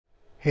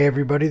Hey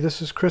everybody,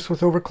 this is Chris with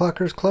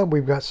Overclockers Club.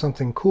 We've got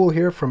something cool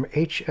here from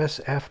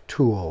HSF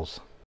Tools.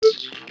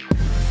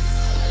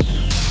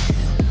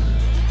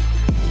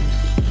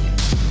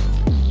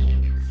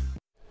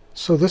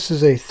 So this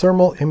is a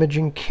thermal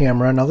imaging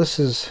camera. Now this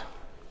is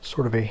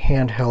sort of a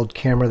handheld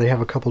camera. They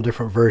have a couple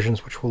different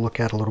versions which we'll look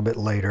at a little bit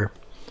later.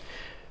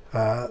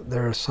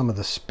 There are some of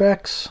the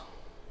specs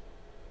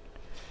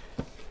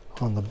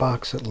on the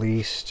box at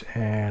least,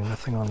 and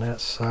nothing on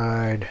that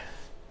side.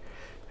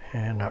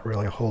 And not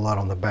really a whole lot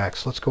on the back.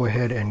 So let's go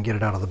ahead and get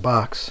it out of the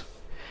box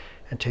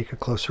and take a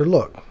closer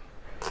look.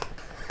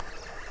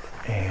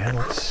 And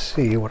let's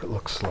see what it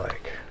looks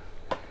like.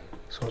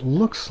 So it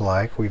looks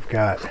like we've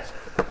got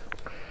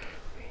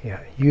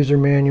user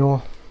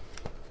manual.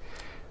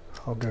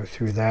 I'll go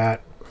through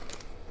that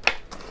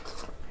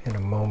in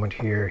a moment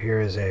here. Here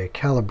is a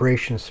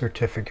calibration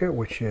certificate,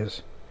 which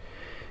is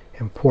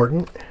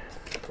important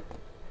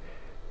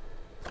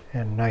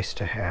and nice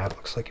to have.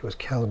 Looks like it was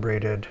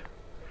calibrated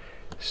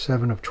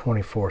 7 of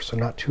 24, so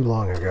not too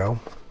long ago.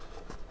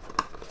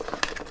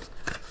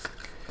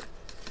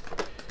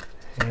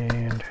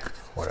 And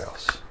what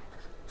else?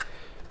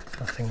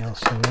 Nothing else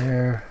in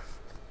there.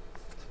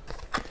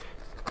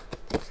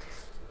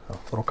 Oh,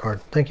 little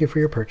card. Thank you for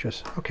your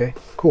purchase. Okay,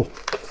 cool.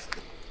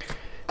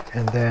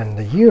 And then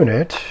the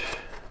unit,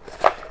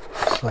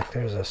 looks like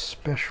there's a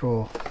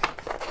special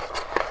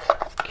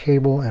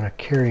cable and a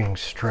carrying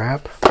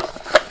strap.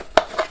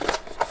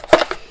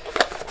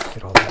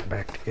 Get all that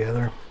back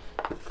together.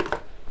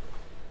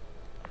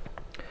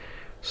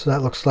 So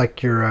that looks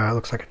like your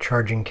looks like a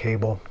charging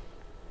cable.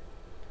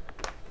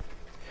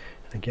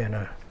 And again,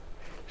 a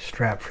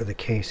strap for the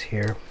case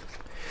here.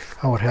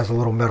 Oh, it has a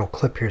little metal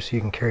clip here so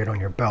you can carry it on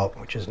your belt,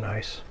 which is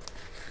nice.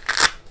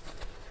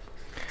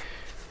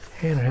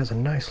 And it has a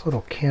nice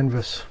little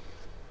canvas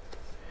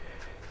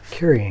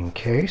carrying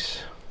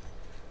case.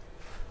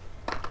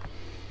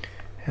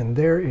 And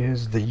there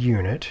is the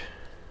unit.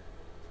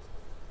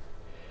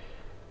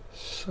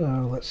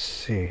 So let's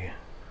see.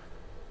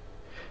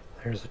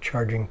 There's the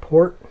charging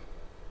port,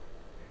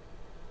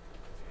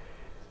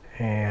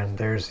 and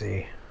there's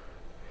the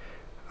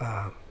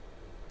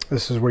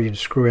this is where you'd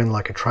screw in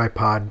like a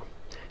tripod.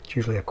 It's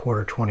usually a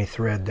 1/4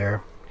 thread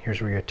there.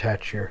 Here's where you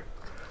attach your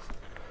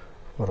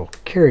little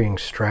carrying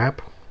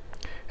strap.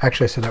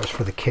 Actually, I said that was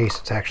for the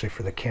case. It's actually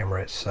for the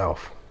camera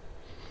itself,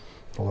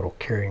 the little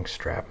carrying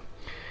strap.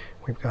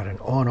 We've got an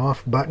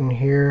on-off button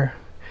here.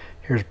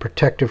 Here's a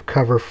protective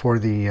cover for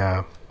the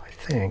I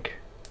think,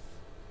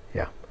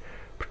 yeah,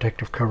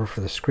 protective cover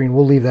for the screen.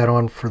 We'll leave that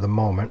on for the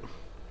moment.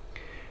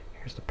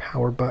 Here's the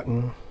power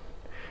button. I'm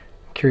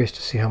curious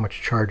to see how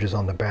much charge is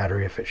on the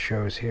battery if it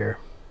shows here.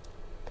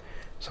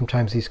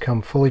 Sometimes these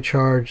come fully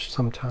charged,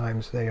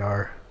 sometimes they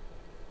are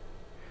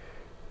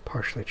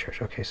partially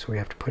charged. Okay, so we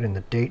have to put in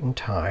the date and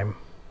time.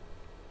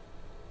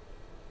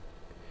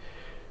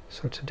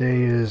 So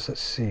today is,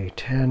 let's see,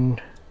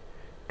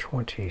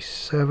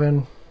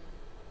 10/27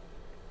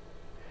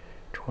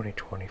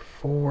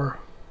 2024.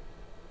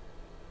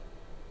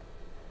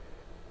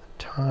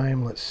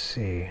 Time, let's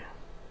see,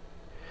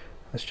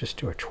 let's just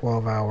do a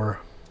 12-hour,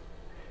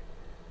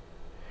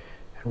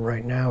 and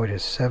right now it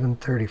is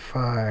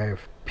 7:35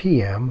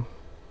 p.m.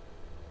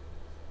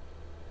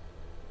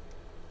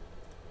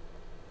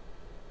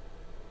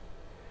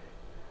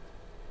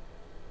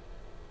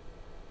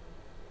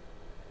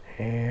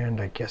 and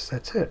I guess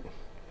that's it.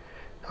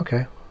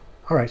 Okay,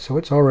 alright, so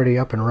it's already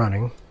up and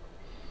running,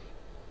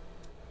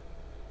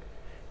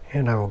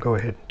 and I will go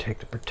ahead and take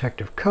the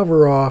protective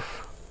cover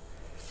off.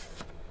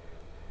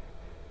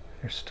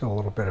 There's still a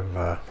little bit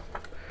of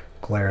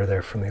glare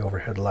there from the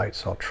overhead light,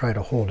 so I'll try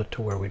to hold it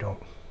to where we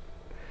don't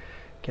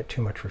get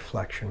too much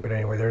reflection. But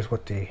anyway, there's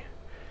what the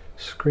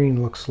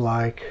screen looks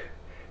like,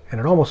 and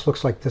it almost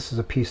looks like this is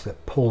a piece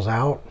that pulls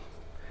out,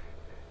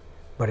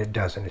 but it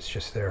doesn't. It's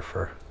just there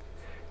for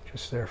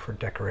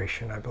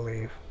decoration, I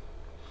believe.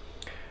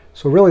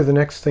 So really the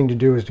next thing to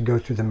do is to go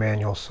through the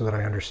manual so that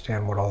I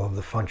understand what all of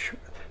the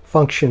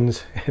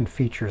functions and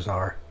features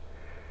are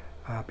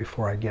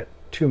before I get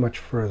too much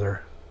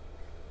further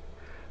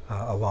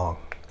along.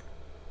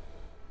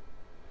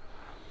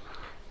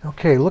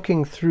 Okay,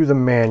 looking through the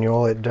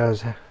manual, it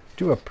does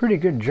do a pretty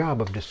good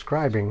job of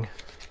describing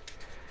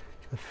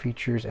the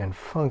features and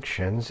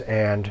functions.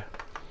 And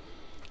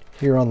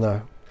here on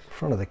the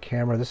front of the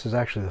camera, this is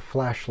actually the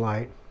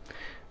flashlight.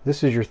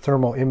 This is your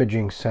thermal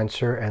imaging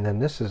sensor, and then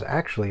this is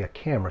actually a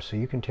camera, so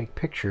you can take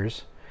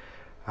pictures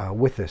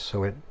with this.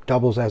 So it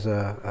doubles as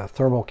a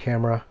thermal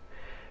camera,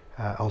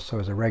 also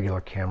as a regular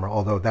camera,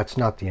 although that's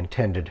not the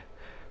intended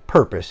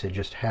purpose. It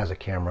just has a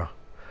camera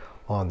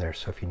on there,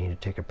 so if you need to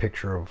take a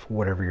picture of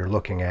whatever you're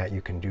looking at,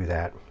 you can do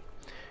that,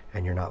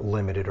 and you're not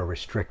limited or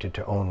restricted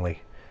to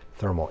only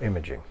thermal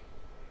imaging.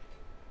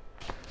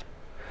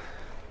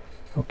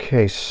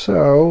 Okay,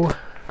 so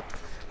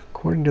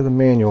according to the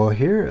manual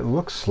here, it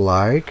looks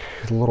like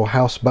the little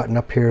house button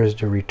up here is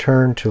to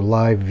return to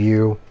live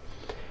view.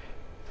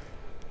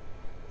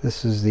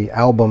 This is the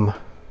album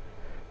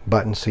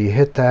button, so you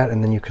hit that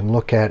and then you can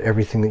look at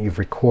everything that you've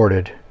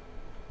recorded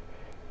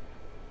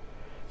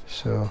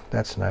So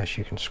that's nice.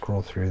 You can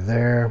scroll through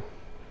there.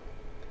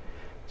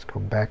 Let's go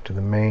back to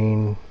the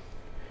main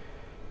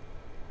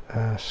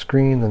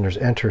screen. Then there's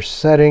enter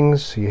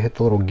settings. So you hit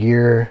the little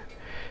gear,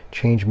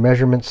 change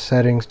measurement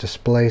settings,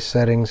 display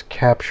settings,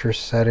 capture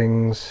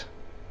settings.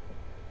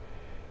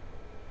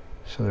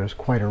 So there's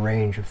quite a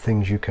range of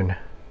things you can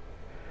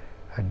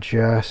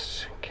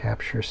adjust.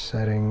 Capture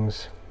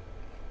settings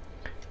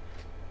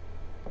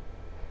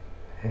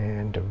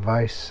and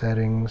device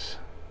settings.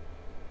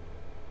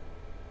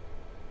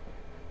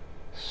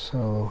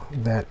 So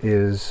that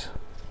is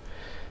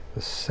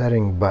the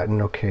setting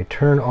button. Okay,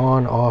 turn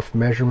on off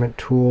measurement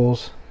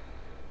tools.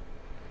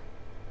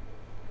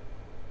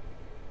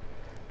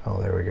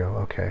 Oh, there we go.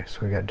 Okay, so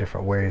we got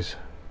different ways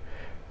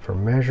for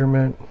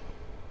measurement.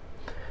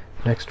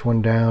 Next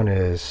one down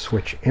is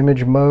switch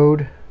image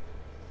mode.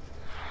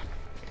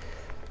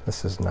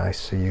 This is nice,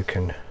 so you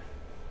can,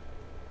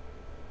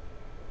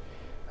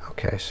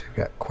 okay, so you've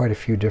got quite a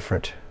few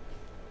different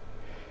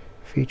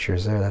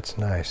features there. That's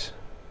nice.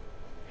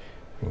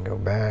 We can go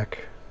back.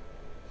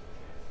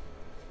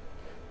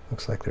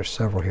 Looks like there's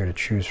several here to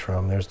choose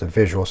from. There's the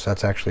visual, so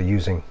that's actually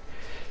using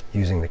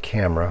the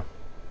camera.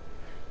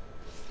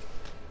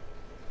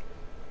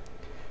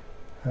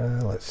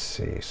 Let's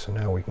see. So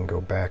now we can go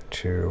back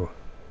to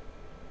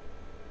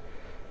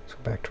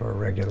our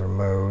regular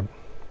mode.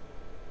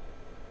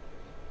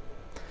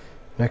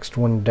 Next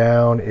one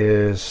down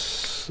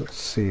is, let's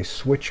see,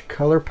 switch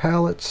color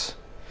palettes.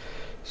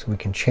 So we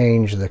can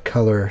change the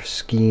color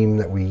scheme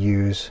that we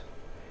use,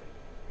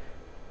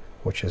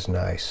 which is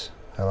nice.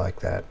 I like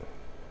that.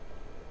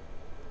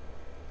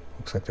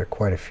 Looks like there are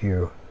quite a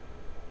few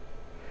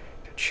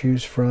to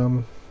choose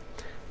from.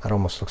 That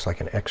almost looks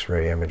like an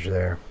X-ray image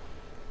there.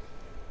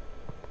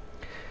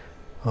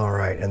 All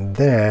right, and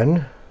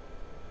then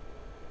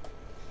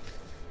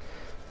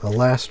the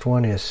last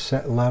one is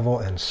set level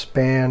and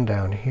span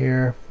down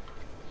here.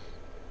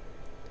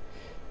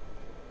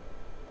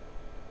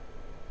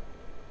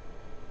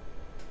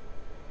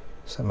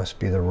 So that must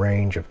be the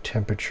range of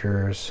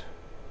temperatures.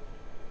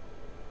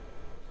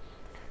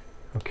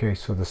 Okay,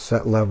 so the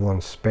set level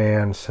and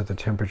span set the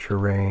temperature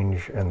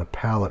range, and the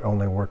palette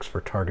only works for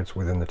targets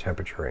within the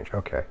temperature range.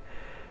 Okay,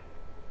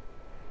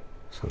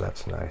 so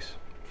that's nice.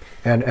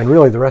 And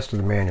really the rest of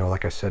the manual,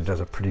 like I said,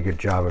 does a pretty good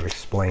job of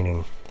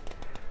explaining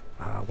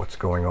what's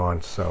going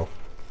on. So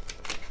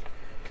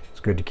it's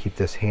good to keep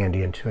this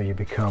handy until you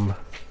become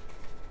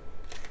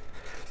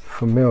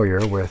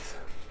familiar with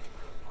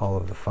all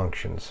of the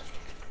functions.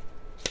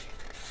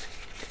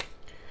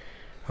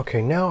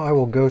 Okay, now I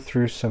will go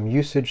through some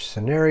usage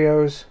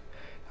scenarios.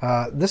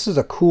 This is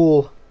a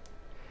cool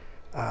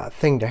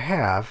thing to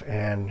have,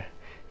 and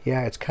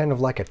yeah, it's kind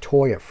of like a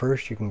toy at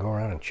first. You can go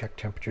around and check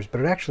temperatures, but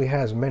it actually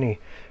has many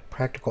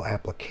practical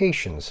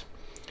applications,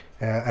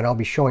 and I'll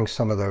be showing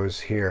some of those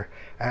here.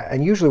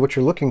 And usually what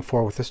you're looking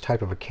for with this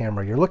type of a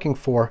camera, you're looking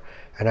for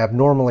an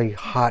abnormally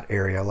hot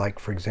area, like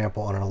for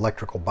example on an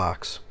electrical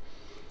box.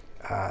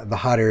 The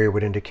hot area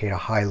would indicate a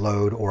high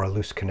load or a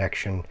loose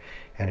connection,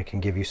 and it can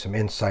give you some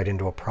insight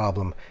into a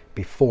problem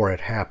before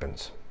it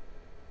happens.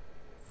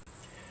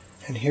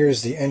 And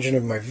here's the engine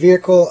of my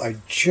vehicle. I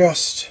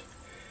just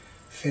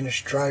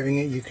finished driving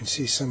it. You can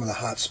see some of the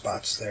hot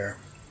spots there.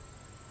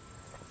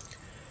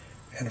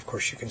 And of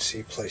course you can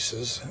see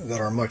places that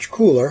are much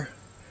cooler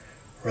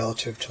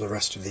relative to the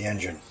rest of the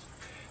engine.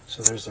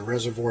 So there's the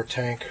reservoir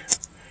tank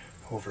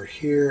over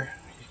here.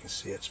 You can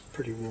see it's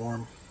pretty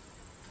warm.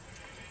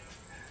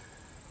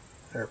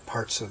 There are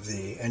parts of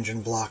the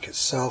engine block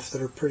itself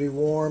that are pretty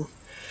warm.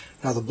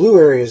 Now the blue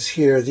areas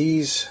here,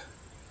 these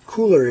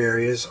cooler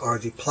areas are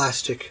the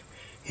plastic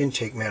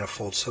intake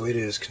manifold, so it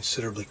is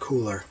considerably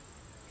cooler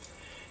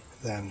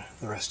than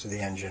the rest of the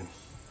engine.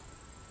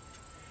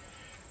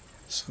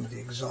 Some of the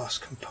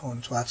exhaust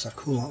components, well, that's a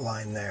coolant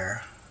line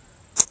there.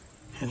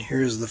 And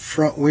here's the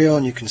front wheel,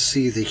 and you can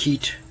see the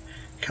heat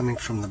coming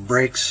from the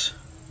brakes.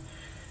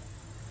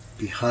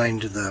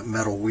 Behind the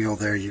metal wheel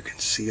there, you can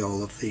see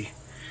all of the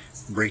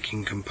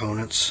braking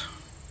components.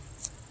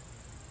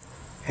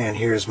 And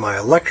here's my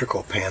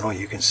electrical panel.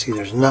 You can see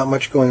there's not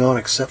much going on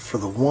except for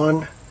the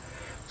one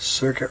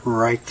circuit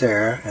right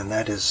there, and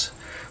that is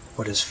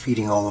what is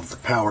feeding all of the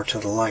power to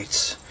the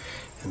lights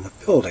in the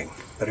building.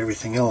 But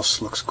everything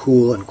else looks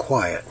cool and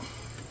quiet.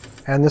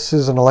 And this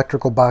is an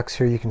electrical box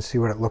here. You can see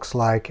what it looks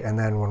like, and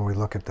then when we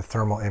look at the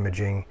thermal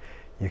imaging,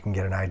 you can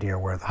get an idea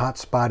where the hot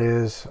spot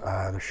is.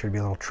 There should be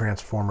a little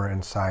transformer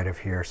inside of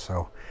here,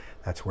 so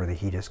that's where the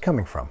heat is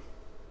coming from.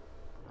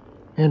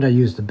 And I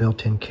used the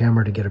built-in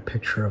camera to get a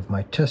picture of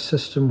my test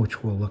system,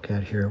 which we'll look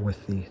at here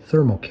with the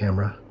thermal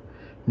camera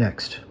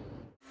next.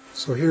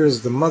 So here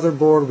is the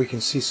motherboard. We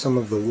can see some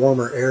of the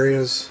warmer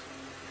areas.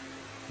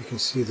 You can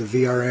see the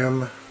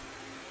VRM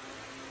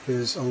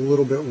is a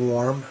little bit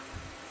warm.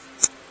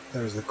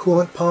 There's the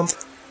coolant pump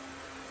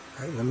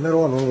right in the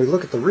middle, and when we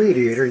look at the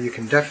radiator, you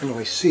can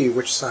definitely see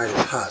which side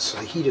is hot. So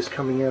the heat is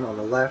coming in on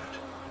the left.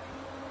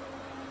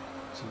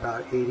 It's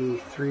about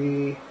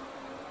 82,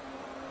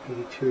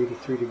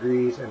 83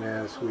 degrees, and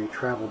as we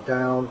travel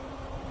down,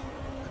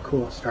 the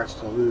cool. It starts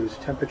to lose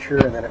temperature,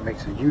 and then it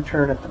makes a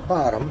U-turn at the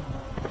bottom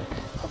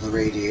of the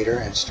radiator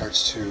and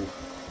starts to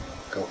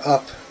go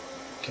up,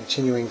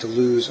 continuing to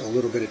lose a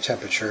little bit of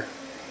temperature.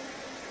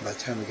 By the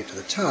time we get to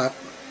the top,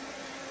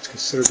 it's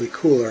considerably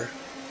cooler,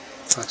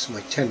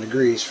 approximately 10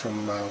 degrees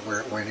from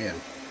where it went in.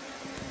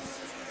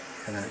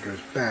 And then it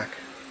goes back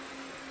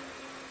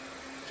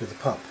to the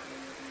pump.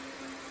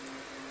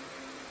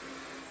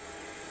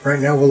 Right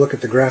now we'll look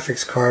at the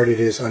graphics card. It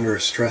is under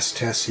a stress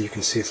test, so you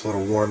can see it's a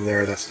little warm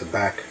there. That's the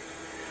back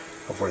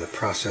of where the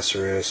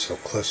processor is, so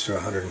close to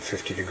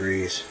 150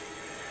 degrees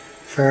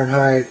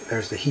Fahrenheit.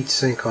 There's the heat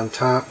sink on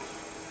top.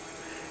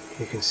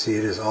 You can see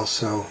it is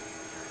also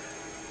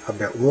a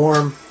bit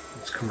warm.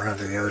 Let's come around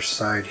to the other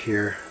side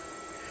here.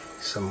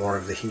 Some more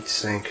of the heat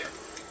sink.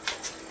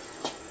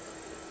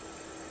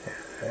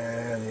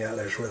 And yeah,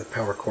 there's where the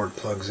power cord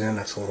plugs in.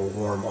 That's a little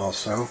warm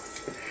also.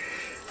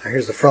 Now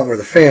here's the front where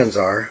the fans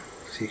are.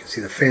 So you can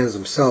see the fans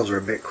themselves are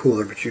a bit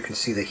cooler, but you can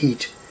see the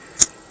heat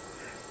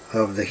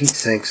of the heat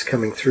sinks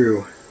coming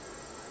through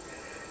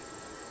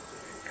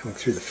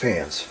the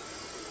fans.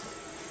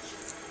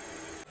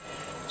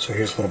 So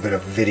here's a little bit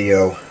of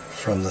video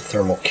from the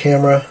thermal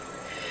camera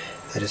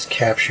that is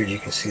captured. You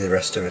can see the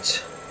rest of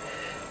it's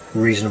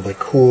reasonably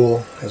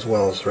cool, as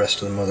well as the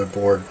rest of the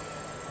motherboard.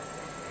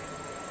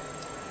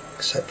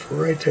 Except for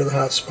right there, the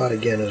hot spot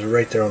again is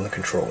right there on the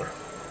controller.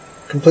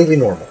 Completely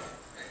normal.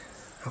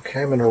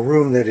 Okay, I'm in a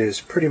room that is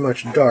pretty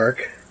much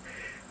dark,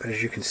 but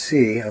as you can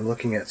see, I'm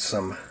looking at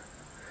some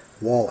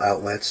wall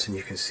outlets, and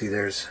you can see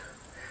there's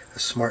a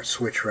smart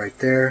switch right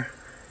there.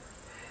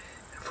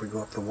 If we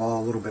go up the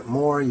wall a little bit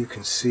more, you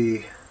can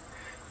see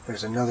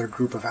there's another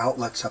group of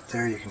outlets up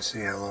there. You can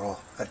see a little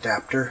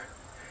adapter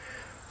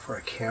for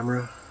a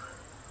camera.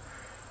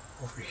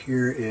 Over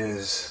here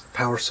is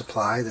power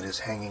supply that is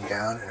hanging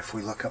down, and if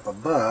we look up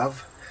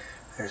above,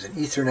 there's an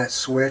Ethernet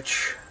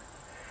switch,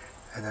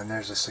 and then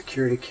there's a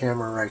security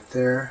camera right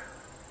there.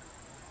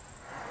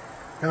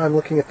 Now I'm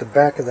looking at the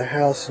back of the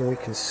house, and we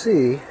can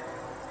see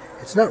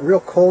it's not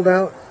real cold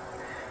out,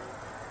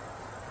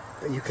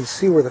 but you can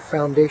see where the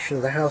foundation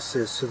of the house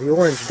is. So the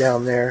orange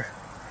down there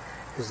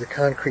is the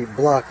concrete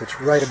block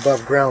that's right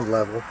above ground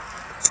level.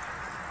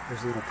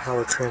 There's a little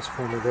power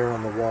transformer there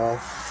on the wall.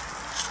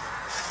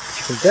 But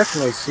you can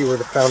definitely see where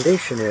the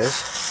foundation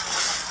is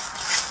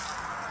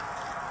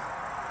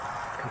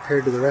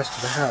compared to the rest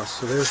of the house.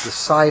 So there's the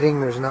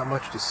siding. There's not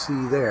much to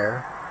see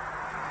there.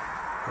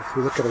 If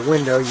we look at a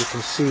window, you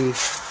can see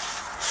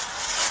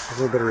a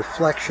little bit of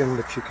reflection,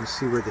 but you can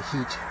see where the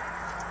heat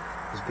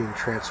is being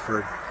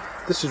transferred.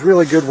 This is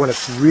really good when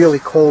it's really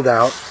cold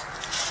out.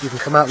 You can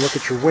come out and look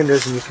at your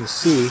windows, and you can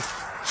see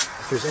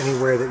if there's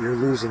anywhere that you're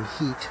losing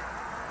heat.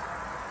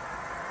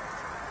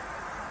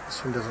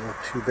 This one doesn't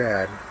look too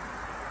bad.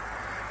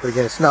 But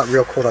again, it's not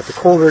real cold out. The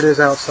colder it is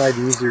outside,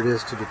 the easier it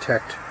is to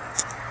detect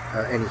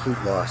any heat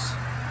loss.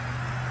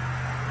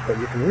 But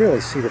you can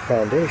really see the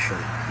foundation.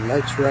 It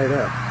lights right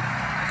up.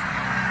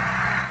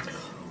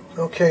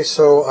 Okay,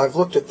 so I've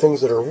looked at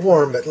things that are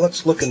warm, but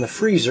let's look in the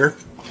freezer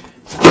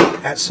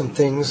at some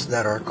things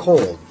that are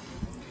cold.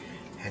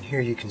 And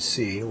here you can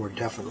see we're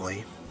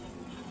definitely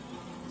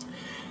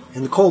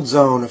in the cold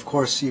zone. Of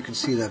course, you can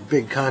see the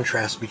big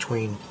contrast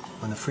between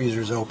when the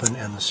freezer is open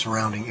and the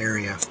surrounding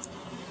area.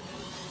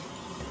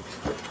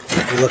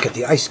 If you look at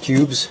the ice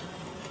cubes,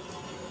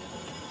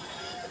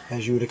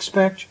 as you would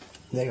expect,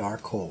 they are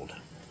cold.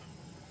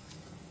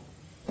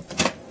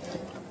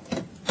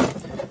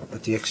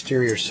 But the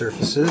exterior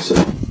surfaces,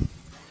 of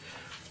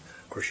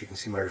course you can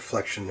see my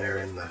reflection there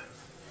in the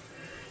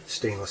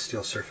stainless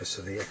steel surface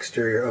of the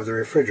exterior of the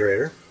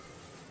refrigerator.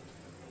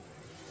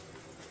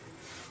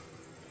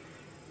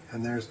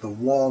 And there's the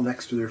wall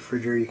next to the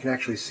refrigerator. You can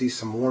actually see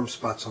some warm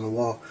spots on the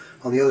wall.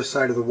 On the other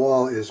side of the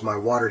wall is my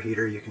water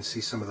heater. You can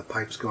see some of the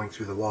pipes going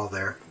through the wall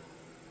there.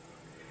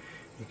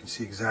 You can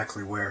see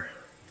exactly where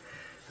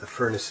the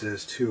furnace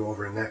is too,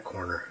 over in that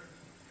corner.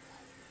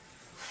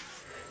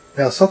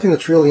 Now, something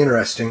that's really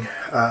interesting,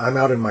 I'm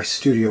out in my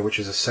studio, which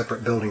is a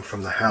separate building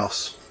from the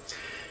house.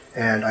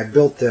 And I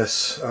built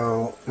this,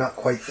 not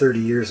quite 30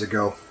 years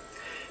ago.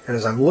 And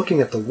as I'm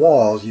looking at the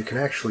walls, you can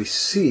actually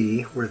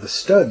see where the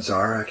studs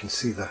are. I can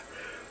see the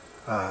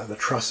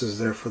trusses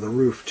there for the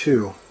roof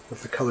too,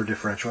 with the color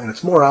differential. And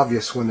it's more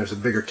obvious when there's a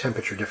bigger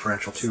temperature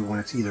differential too, when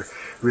it's either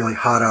really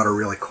hot out or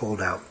really cold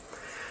out.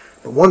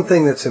 But one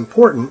thing that's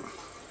important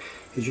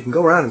is you can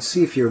go around and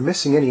see if you're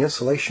missing any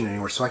insulation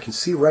anywhere. So I can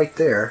see right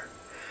there,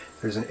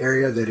 there's an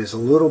area that is a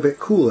little bit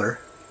cooler.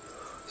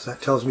 So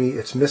that tells me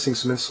it's missing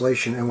some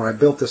insulation. And when I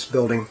built this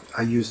building,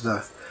 I used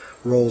the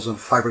rolls of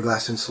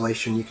fiberglass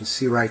insulation. You can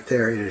see right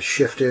there it is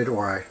shifted,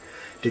 or I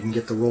didn't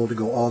get the roll to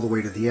go all the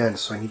way to the end,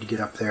 so I need to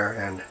get up there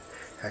and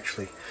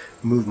actually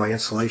move my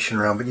insulation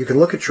around. But you can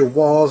look at your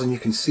walls and you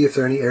can see if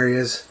there are any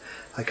areas,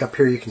 like up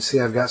here you can see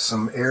I've got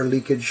some air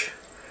leakage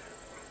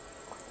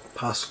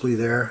possibly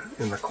there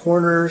in the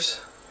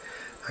corners.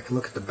 I can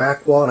look at the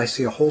back wall and I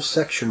see a whole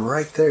section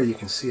right there. You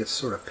can see it's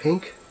sort of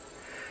pink.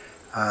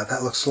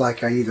 That looks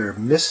like I either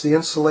missed the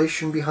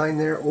insulation behind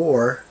there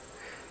or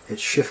it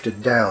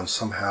shifted down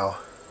somehow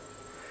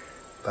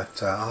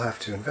but I'll have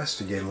to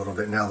investigate a little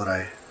bit now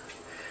that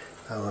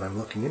I'm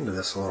looking into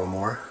this a little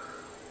more.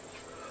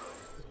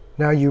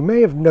 Now you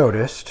may have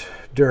noticed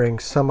during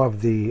some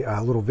of the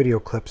little video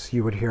clips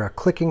you would hear a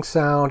clicking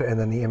sound, and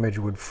then the image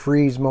would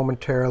freeze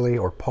momentarily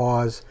or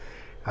pause,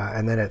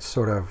 and then it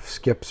sort of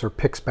skips or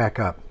picks back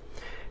up.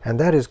 And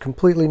that is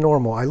completely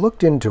normal. I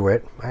looked into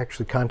it. I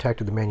actually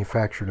contacted the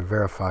manufacturer to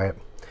verify it.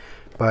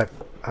 But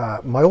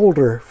my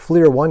older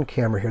FLIR 1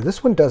 camera here,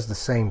 this one does the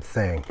same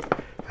thing.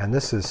 And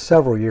this is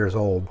several years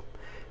old.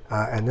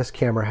 And this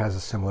camera has a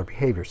similar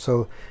behavior.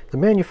 So the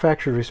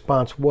manufacturer's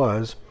response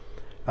was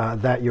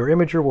that your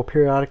imager will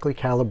periodically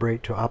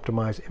calibrate to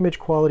optimize image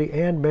quality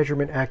and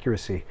measurement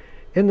accuracy.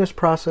 In this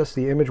process,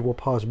 the image will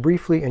pause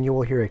briefly and you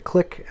will hear a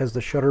click as the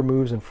shutter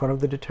moves in front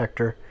of the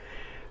detector.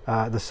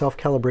 The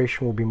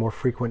self-calibration will be more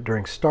frequent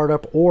during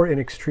startup or in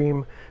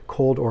extreme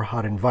cold or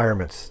hot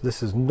environments.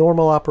 This is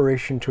normal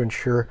operation to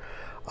ensure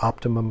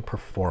optimum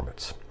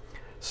performance.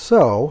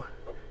 So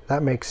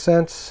that makes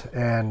sense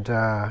and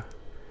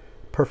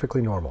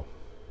perfectly normal.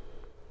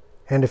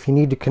 And if you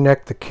need to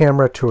connect the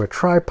camera to a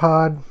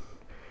tripod,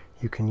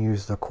 you can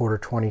use the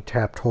 1/4-20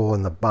 tapped hole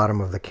in the bottom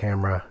of the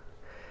camera.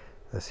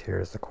 This here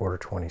is the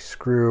 1/4-20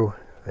 screw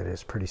that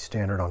is pretty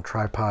standard on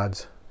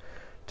tripods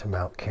to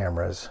mount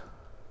cameras.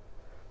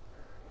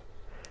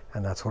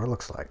 And that's what it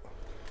looks like.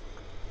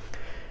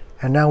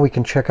 And now we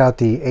can check out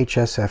the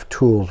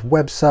HSFTOOLS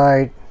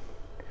website.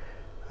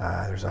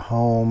 There's a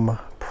home,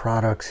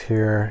 products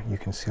here. You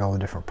can see all the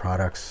different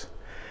products.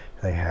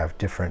 They have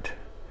different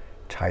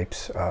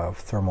types of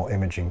thermal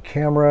imaging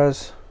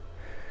cameras.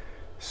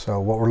 So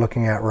what we're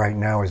looking at right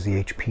now is the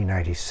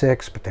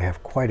HP96, but they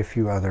have quite a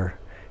few other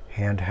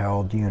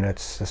handheld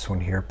units. This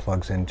one here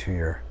plugs into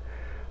your,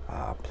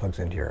 I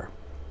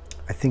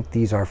think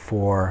these are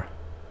for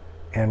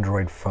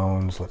Android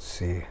phones. Let's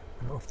see, I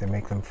don't know if they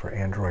make them for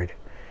Android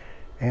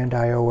and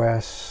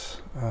iOS.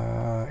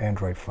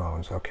 Android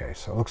phones. Okay,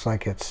 so it looks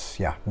like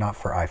it's, yeah, not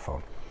for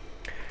iPhone.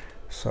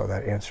 So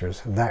that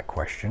answers that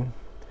question.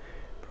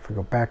 If we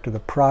go back to the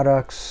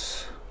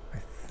products, I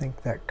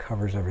think that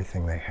covers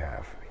everything they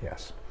have.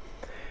 Yes.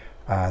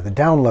 The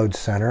download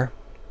center.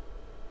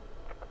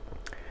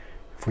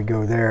 If we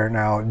go there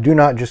now, do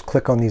not just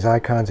click on these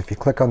icons. If you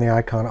click on the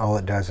icon, all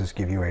it does is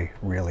give you a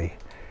really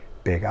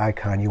big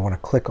icon. You want to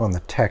click on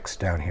the text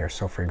down here.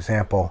 So for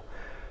example,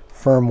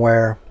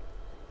 firmware,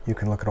 you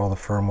can look at all the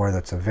firmware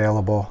that's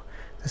available.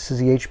 This is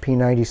the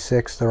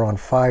HP96. They're on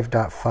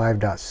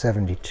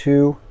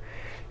 5.5.72.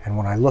 And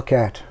when I look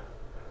at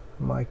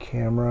my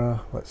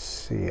camera, let's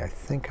see, I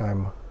think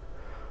I'm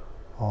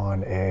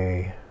on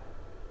a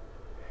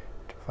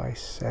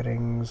device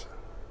settings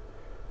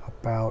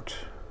about,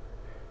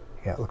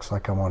 yeah, it looks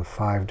like I'm on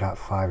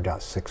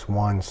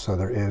 5.5.61, so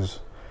there is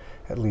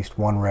at least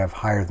one rev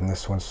higher than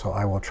this one, so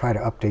I will try to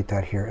update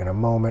that here in a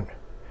moment.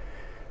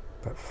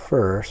 But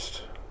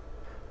first,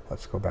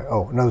 let's go back.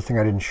 Oh, another thing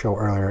I didn't show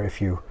earlier,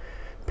 if you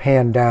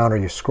pan down, or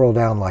you scroll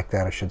down like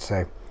that, I should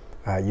say,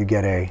 you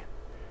get a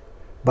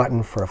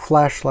button for a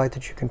flashlight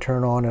that you can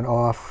turn on and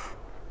off.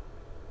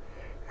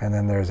 And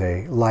then there's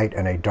a light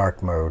and a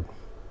dark mode.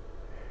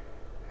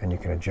 And you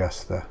can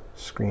adjust the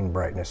screen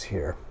brightness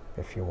here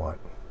if you want.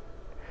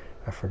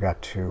 I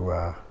forgot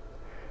to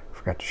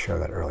show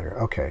that earlier.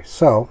 Okay,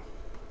 so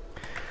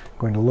I'm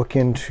going to look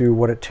into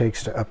what it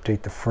takes to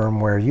update the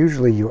firmware.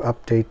 Usually you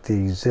update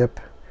the zip,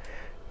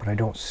 but I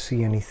don't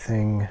see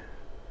anything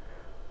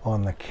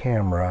on the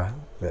camera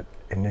that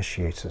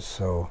initiates it,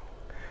 so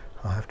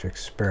I'll have to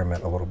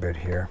experiment a little bit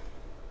here.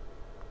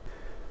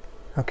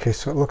 Okay,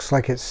 so it looks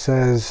like it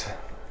says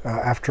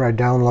after I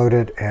download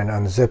it and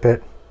unzip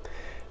it,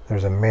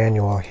 there's a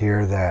manual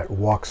here that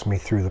walks me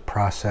through the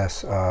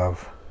process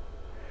of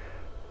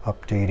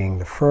updating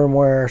the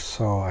firmware.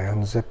 So I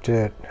unzipped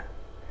it,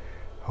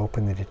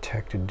 open the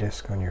detected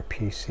disk on your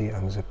PC,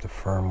 unzip the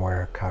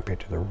firmware, copy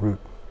it to the root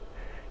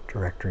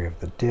directory of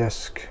the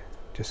disk,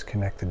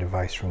 disconnect the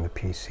device from the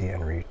PC,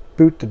 and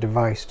reboot the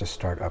device to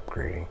start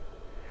upgrading.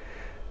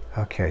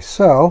 Okay,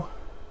 so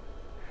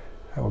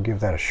I will give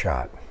that a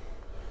shot.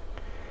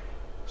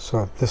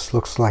 So this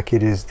looks like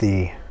it is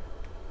the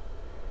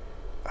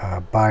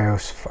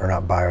BIOS, or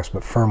not BIOS,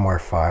 but firmware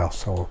file.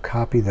 So we'll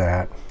copy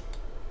that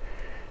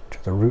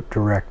to the root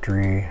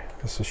directory.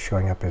 This is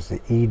showing up as the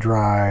E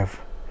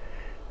drive.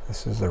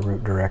 This is the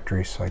root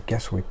directory, so I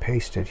guess we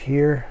paste it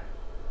here.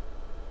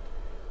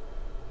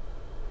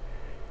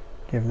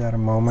 Give that a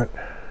moment.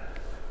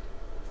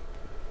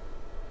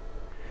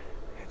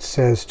 It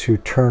says to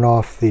turn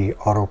off the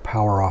auto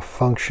power off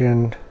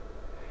function.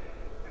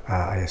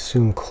 I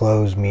assume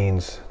close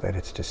means that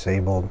it's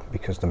disabled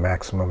because the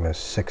maximum is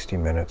 60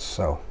 minutes,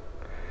 so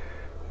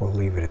we'll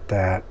leave it at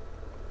that.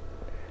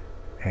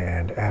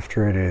 And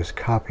after it is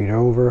copied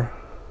over,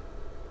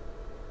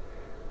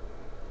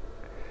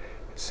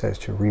 it says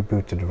to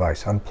reboot the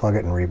device, unplug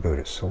it and reboot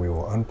it. So we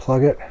will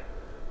unplug it.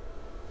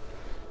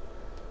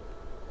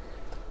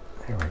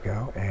 There we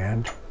go,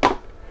 and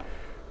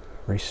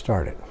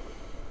restart it.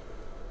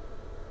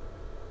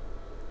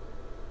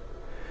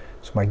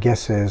 So my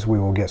guess is we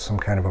will get some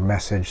kind of a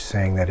message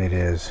saying that it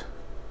is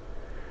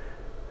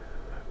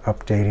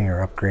updating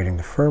or upgrading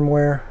the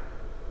firmware.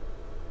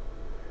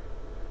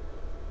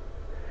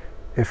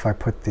 If I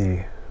put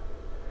the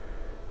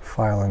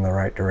file in the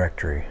right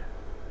directory.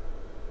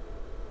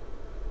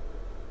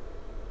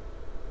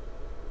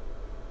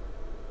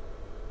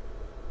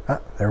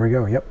 There we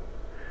go, yep.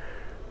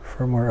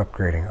 Firmware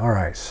upgrading.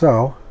 Alright,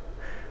 so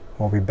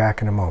we'll be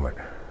back in a moment.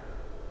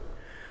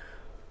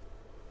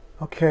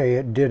 Okay,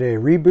 it did a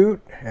reboot,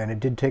 and it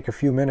did take a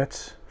few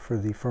minutes for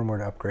the firmware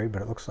to upgrade,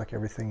 but it looks like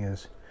everything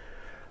is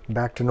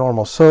back to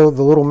normal. So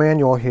the little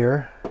manual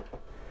here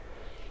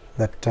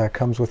that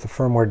comes with the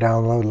firmware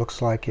download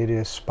looks like it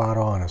is spot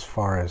on as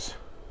far as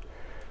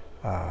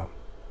the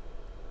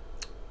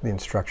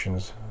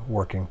instructions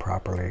working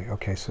properly.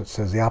 Okay, so it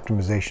says the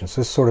optimization.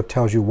 So this sort of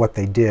tells you what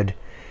they did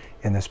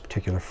in this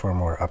particular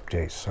firmware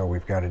update. So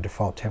we've got a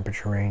default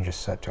temperature range is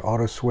set to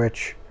auto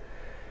switch,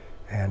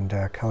 and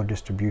color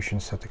distribution,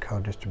 set the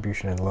color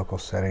distribution in local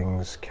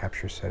settings,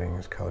 capture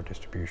settings, color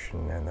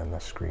distribution, and then the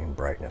screen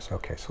brightness.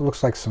 Okay, so it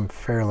looks like some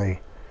fairly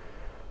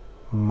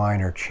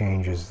minor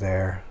changes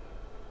there.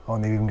 Oh,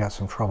 and they've even got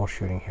some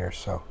troubleshooting here,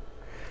 so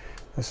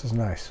this is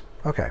nice.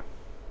 Okay.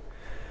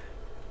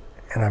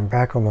 And I'm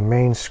back on the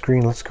main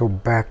screen. Let's go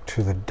back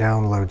to the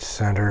download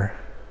center.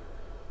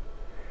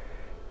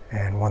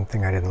 And one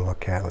thing I didn't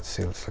look at, let's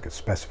look at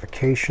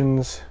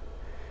specifications.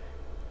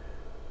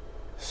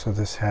 So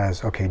this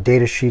has, okay,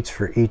 data sheets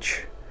for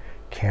each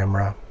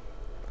camera.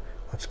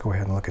 Let's go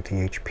ahead and look at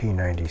the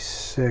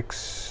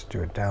HP96,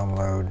 do a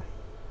download.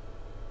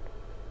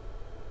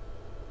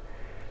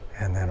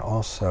 And then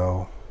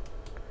also,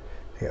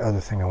 the other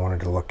thing I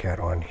wanted to look at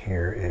on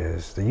here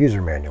is the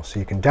user manual. So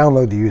you can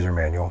download the user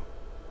manual,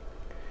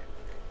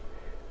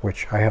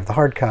 which I have the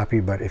hard copy,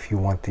 but if you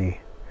want the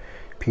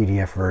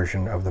PDF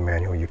version of the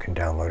manual, you can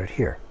download it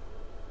here.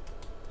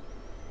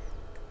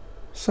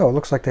 So it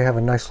looks like they have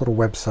a nice little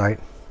website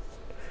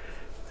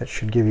that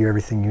should give you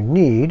everything you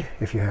need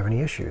if you have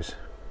any issues.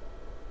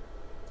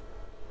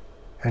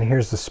 And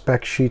here's the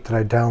spec sheet that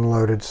I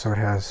downloaded, so it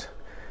has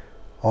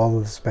all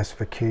of the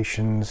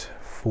specifications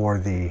for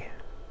the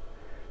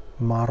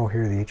model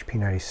here, the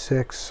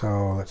HP96.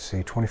 So let's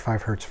see,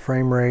 25 Hertz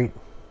frame rate.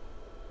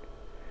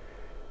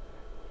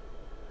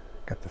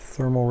 Got the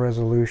thermal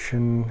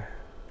resolution.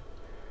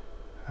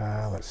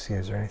 Let's see,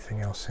 is there anything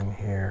else in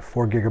here?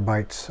 4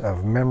 gigabytes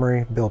of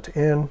memory built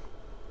in.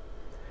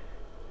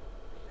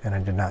 And I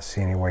did not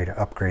see any way to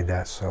upgrade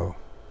that, so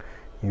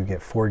you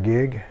get 4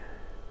 gig.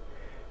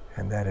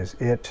 And that is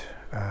it.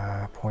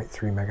 0.3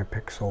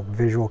 megapixel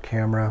visual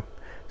camera.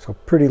 So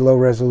pretty low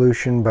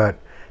resolution, but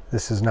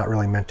this is not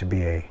really meant to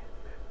be a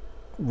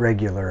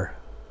regular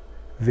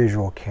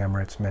visual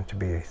camera. It's meant to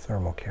be a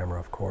thermal camera,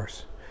 of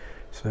course.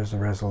 So there's the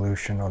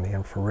resolution on the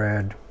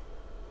infrared.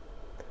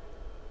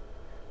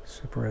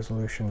 Super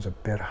resolution's a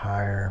bit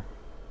higher.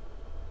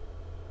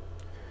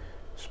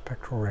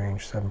 Spectral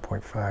range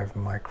 7.5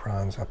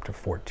 microns up to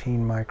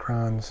 14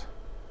 microns.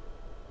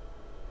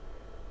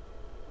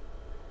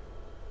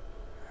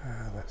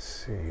 Let's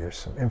see, there's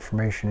some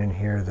information in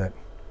here that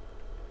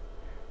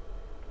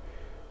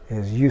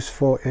is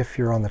useful if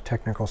you're on the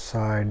technical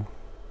side.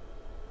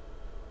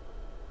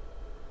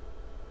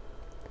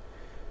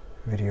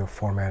 Video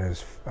format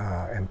is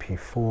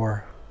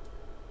MP4.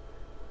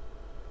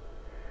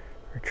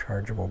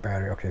 Rechargeable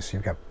battery. Okay, so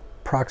you've got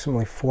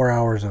approximately 4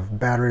 hours of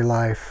battery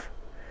life.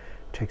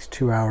 Takes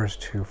 2 hours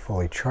to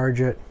fully charge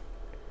it.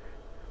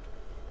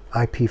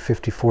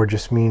 IP54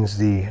 just means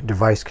the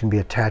device can be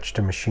attached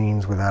to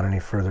machines without any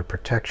further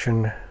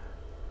protection.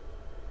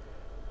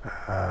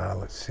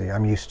 Let's see,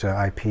 I'm used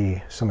to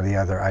IP, some of the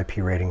other IP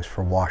ratings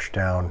for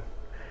washdown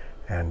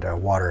and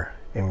water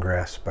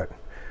ingress, but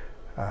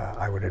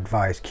I would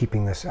advise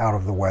keeping this out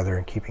of the weather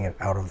and keeping it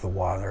out of the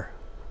water.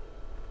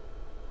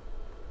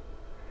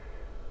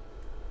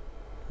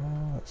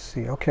 Let's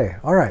see, okay,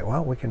 all right,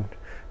 well, we can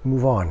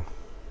move on.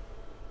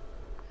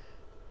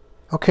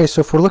 Okay,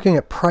 so if we're looking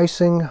at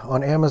pricing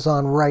on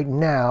Amazon right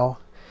now,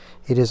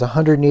 it is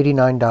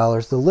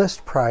 $189. The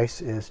list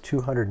price is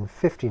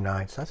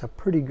 $259, so that's a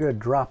pretty good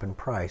drop in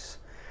price.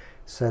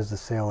 It says the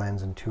sale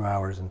ends in 2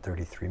 hours and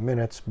 33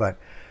 minutes, but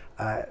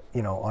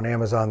you know, on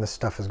Amazon this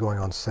stuff is going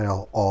on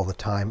sale all the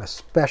time,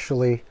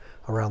 especially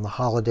around the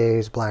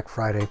holidays, Black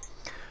Friday,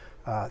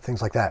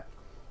 things like that.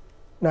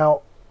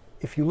 Now,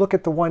 if you look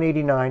at the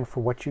 $189 for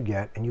what you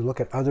get, and you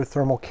look at other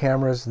thermal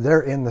cameras,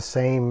 they're in the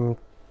same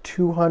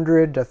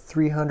 $200 to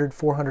 $300,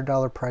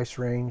 $400 price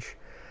range.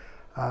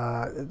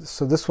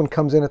 So this one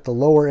comes in at the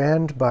lower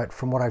end, but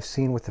from what I've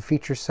seen with the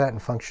feature set and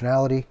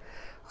functionality,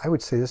 I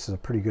would say this is a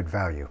pretty good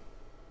value.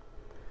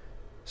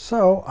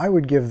 So I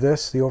would give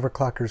this the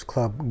Overclockers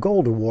Club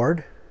Gold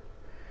Award.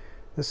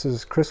 This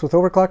is Chris with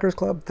Overclockers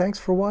Club. Thanks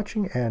for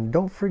watching, and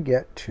don't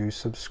forget to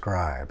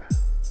subscribe.